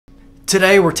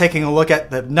Today we're taking a look at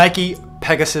the Nike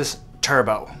Pegasus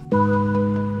Turbo.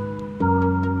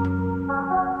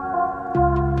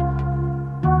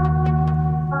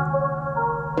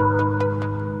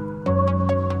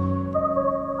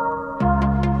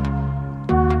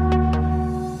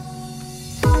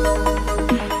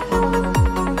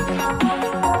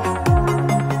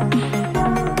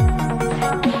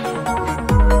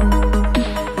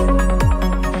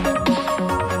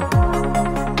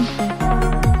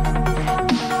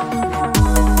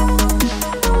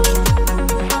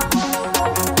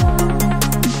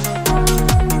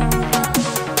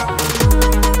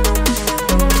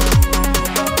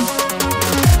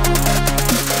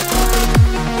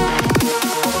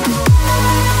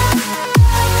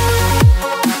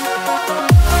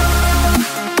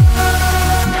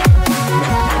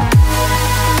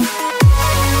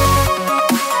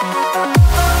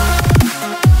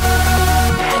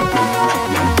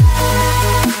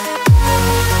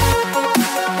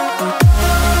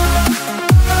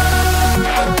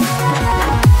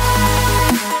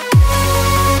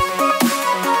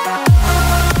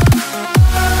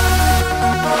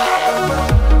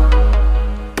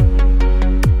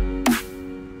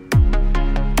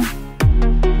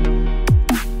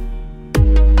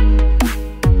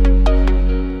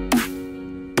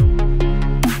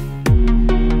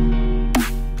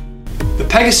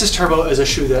 Pegasus Turbo is a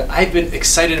shoe that I've been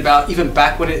excited about even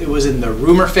back when it was in the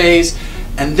rumor phase,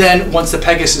 and then once the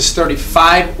Pegasus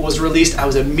 35 was released, I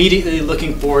was immediately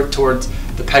looking forward towards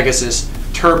the Pegasus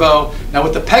Turbo. Now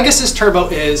what the Pegasus Turbo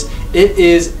is, it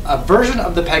is a version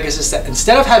of the Pegasus that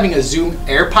instead of having a Zoom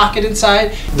air pocket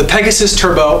inside, the Pegasus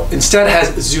Turbo instead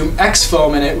has Zoom X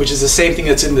foam in it, which is the same thing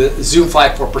that's in the Zoom Fly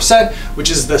 4%,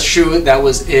 which is the shoe that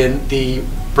was in the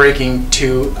Breaking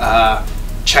 2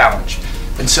 challenge.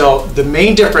 And so the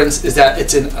main difference is that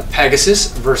it's in a Pegasus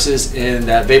versus in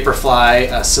that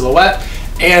Vaporfly silhouette,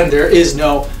 and there is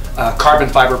no carbon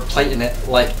fiber plate in it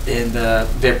like in the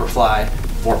Vaporfly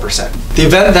 4%. The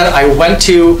event that I went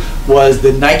to was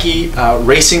the Nike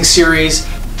Racing Series.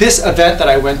 This event that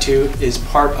I went to is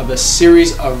part of a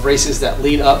series of races that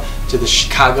lead up to the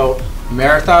Chicago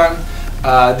Marathon.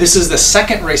 This is the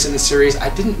second race in the series. I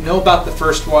didn't know about the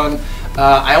first one.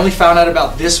 I only found out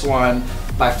about this one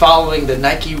by following the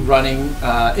Nike Running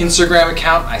Instagram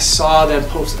account. I saw them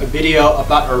post a video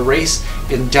about a race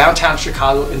in downtown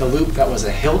Chicago in the Loop that was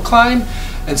a hill climb.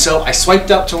 And so I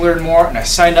swiped up to learn more, and I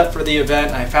signed up for the event,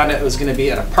 and I found out it was going to be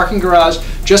at a parking garage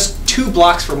just 2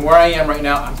 blocks from where I am right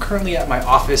now. I'm currently at my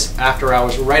office after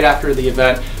hours, right after the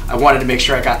event. I wanted to make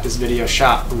sure I got this video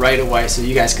shot right away so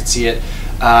you guys could see it,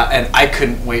 and I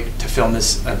couldn't wait to film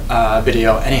this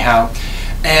video anyhow.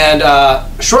 And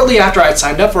shortly after I had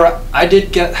signed up for it, I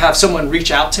did have someone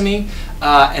reach out to me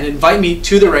and invite me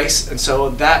to the race. And so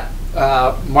that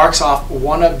marks off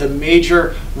one of the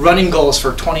major running goals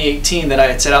for 2018 that I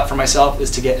had set out for myself, is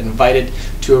to get invited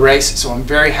to a race. So I'm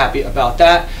very happy about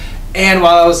that. And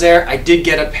while I was there, I did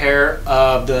get a pair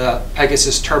of the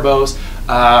Pegasus Turbos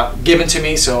given to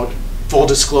me. So full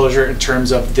disclosure in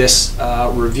terms of this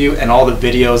review and all the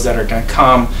videos that are going to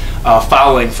come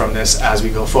following from this as we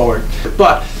go forward.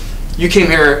 But you came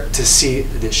here to see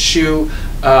this shoe.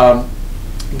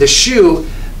 The shoe,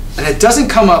 and it doesn't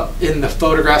come up in the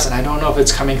photographs, and I don't know if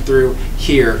it's coming through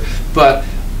here, but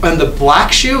on the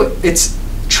black shoe, it's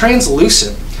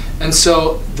translucent. And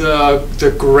so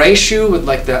the gray shoe with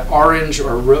like the orange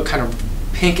or real kind of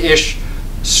pinkish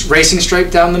racing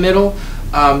stripe down the middle,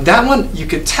 that one, you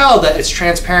could tell that it's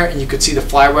transparent and you could see the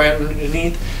flywire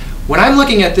underneath. When I'm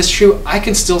looking at this shoe, I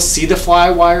can still see the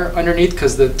flywire underneath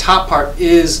because the top part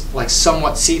is like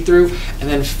somewhat see-through, and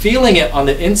then feeling it on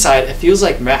the inside, it feels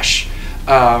like mesh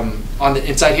on the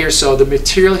inside here. So the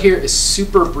material here is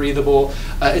super breathable.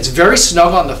 It's very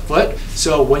snug on the foot,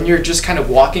 so when you're just kind of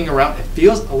walking around, it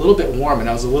feels a little bit warm, and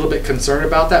I was a little bit concerned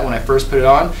about that when I first put it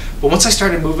on. But once I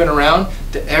started moving around,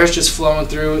 the air's just flowing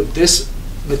through. This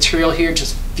material here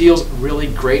just feels really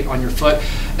great on your foot,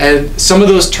 and some of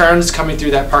those turns coming through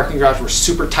that parking garage were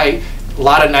super tight. A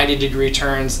lot of 90-degree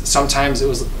turns. Sometimes it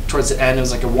was towards the end, it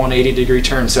was like a 180-degree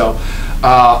turn. So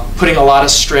putting a lot of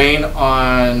strain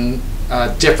on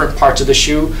different parts of the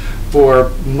shoe for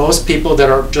most people that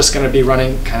are just going to be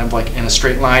running kind of like in a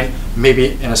straight line,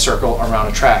 maybe in a circle around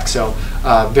a track. So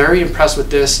very impressed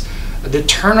with this. The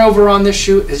turnover on this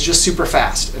shoe is just super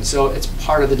fast, and so it's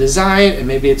part of the design, and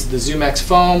maybe it's the Zoom X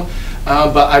foam,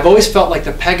 but I've always felt like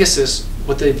the Pegasus,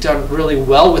 what they've done really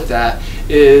well with that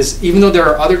is, even though there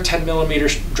are other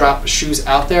 10mm drop shoes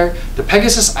out there, the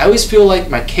Pegasus, I always feel like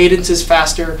my cadence is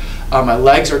faster, my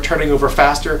legs are turning over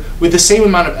faster with the same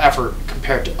amount of effort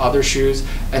compared to other shoes,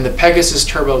 and the Pegasus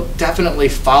Turbo definitely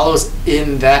follows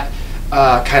in that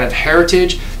kind of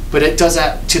heritage, but it does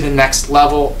that to the next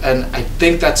level, and I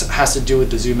think that has to do with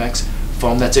the ZoomX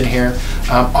foam that's in here.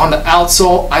 On the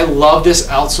outsole, I love this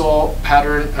outsole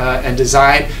pattern and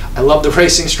design. I love the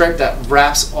racing stripe that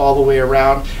wraps all the way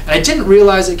around, and I didn't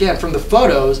realize, again, from the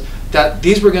photos that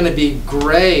these were going to be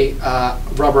gray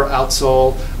rubber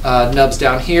outsole nubs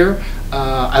down here.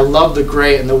 I love the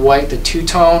gray and the white, the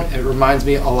two-tone. It reminds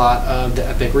me a lot of the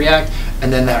Epic React,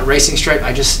 and then that racing stripe,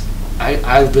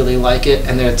 I really like it,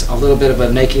 and there's a little bit of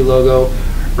a Nike logo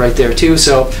right there too.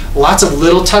 So lots of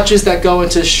little touches that go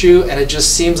into the shoe, and it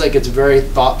just seems like it's very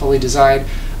thoughtfully designed.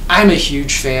 I'm a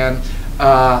huge fan.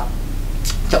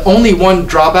 The only one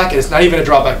drawback, and it's not even a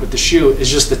drawback with the shoe, is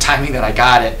just the timing that I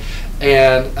got it.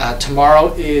 And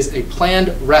tomorrow is a planned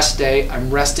rest day. I'm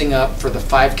resting up for the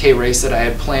 5K race that I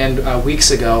had planned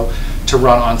weeks ago to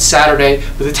run on Saturday.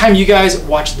 By the time you guys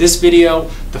watch this video,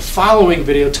 the following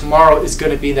video tomorrow is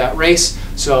going to be that race.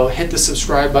 So hit the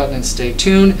subscribe button and stay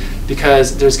tuned,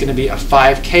 because there's going to be a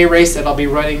 5K race that I'll be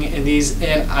running in these,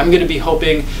 and I'm going to be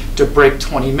hoping to break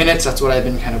 20 minutes. That's what I've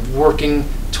been kind of working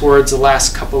towards the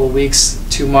last couple of weeks,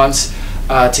 2 months,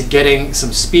 to getting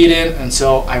some speed in, and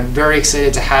so I'm very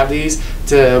excited to have these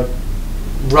to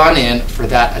run in for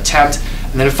that attempt.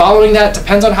 And then following that,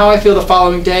 depends on how I feel the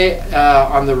following day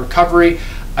on the recovery,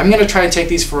 I'm going to try and take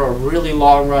these for a really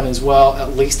long run as well,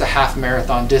 at least a half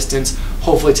marathon distance,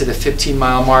 hopefully to the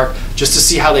 15-mile mark, just to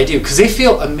see how they do, because they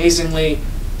feel amazingly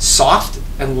soft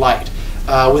and light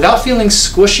without feeling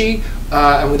squishy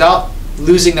and without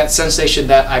losing that sensation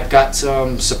that I've got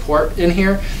some support in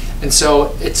here. And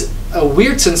so it's a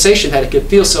weird sensation that it could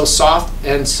feel so soft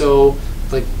and so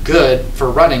like good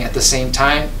for running at the same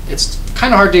time. It's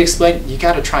kind of hard to explain. You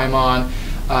got to try them on.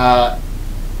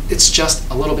 It's just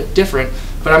a little bit different.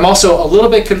 But I'm also a little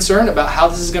bit concerned about how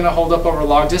this is going to hold up over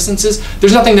long distances.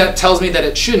 There's nothing that tells me that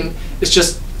it shouldn't. It's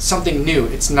just something new.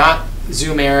 It's not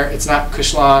Zoom Air, it's not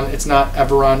Cushlan, it's not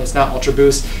Everrun, it's not Ultra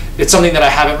Boost. It's something that I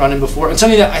haven't run in before, and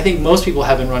something that I think most people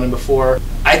haven't run in before.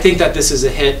 I think that this is a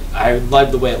hit. I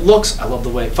love the way it looks, I love the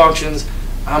way it functions.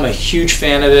 I'm a huge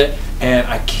fan of it, and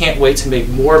I can't wait to make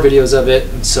more videos of it.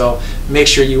 And so make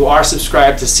sure you are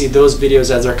subscribed to see those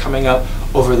videos as they're coming up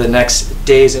over the next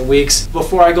days and weeks.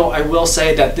 Before I go, I will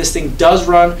say that this thing does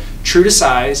run true to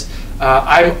size.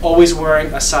 I'm always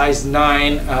wearing a size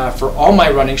 9 for all my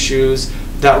running shoes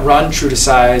that run true to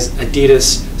size.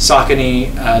 Adidas,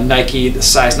 Saucony, Nike, the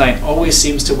size 9 always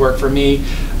seems to work for me.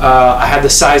 I have the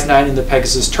size 9 in the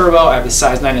Pegasus Turbo, I have the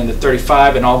size 9 in the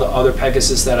 35 and all the other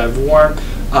Pegasus that I've worn,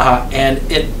 and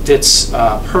it fits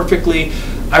perfectly.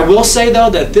 I will say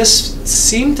though that this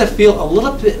seemed to feel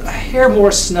a hair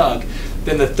more snug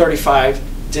than the 35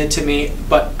 did to me,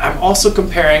 but I'm also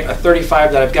comparing a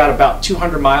 35 that I've got about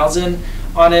 200 miles in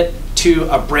on it to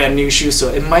a brand new shoe, so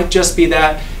it might just be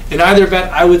that. In either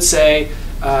event, I would say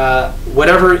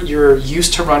whatever you're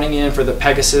used to running in for the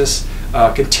Pegasus,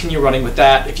 continue running with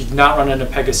that. If you've not run in a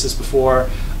Pegasus before,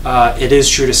 it is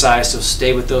true to size, so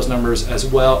stay with those numbers as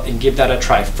well and give that a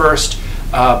try first,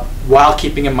 while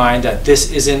keeping in mind that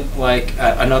this isn't like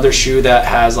another shoe that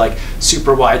has like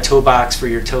super wide toe box for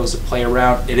your toes to play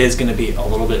around. It is going to be a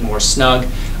little bit more snug,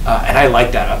 and I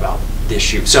like that about this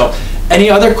shoe. So any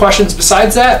other questions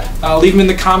besides that, leave them in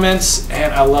the comments,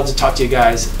 and I'd love to talk to you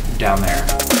guys down there.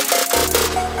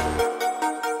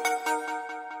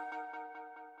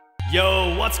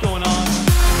 Yo, what's going on?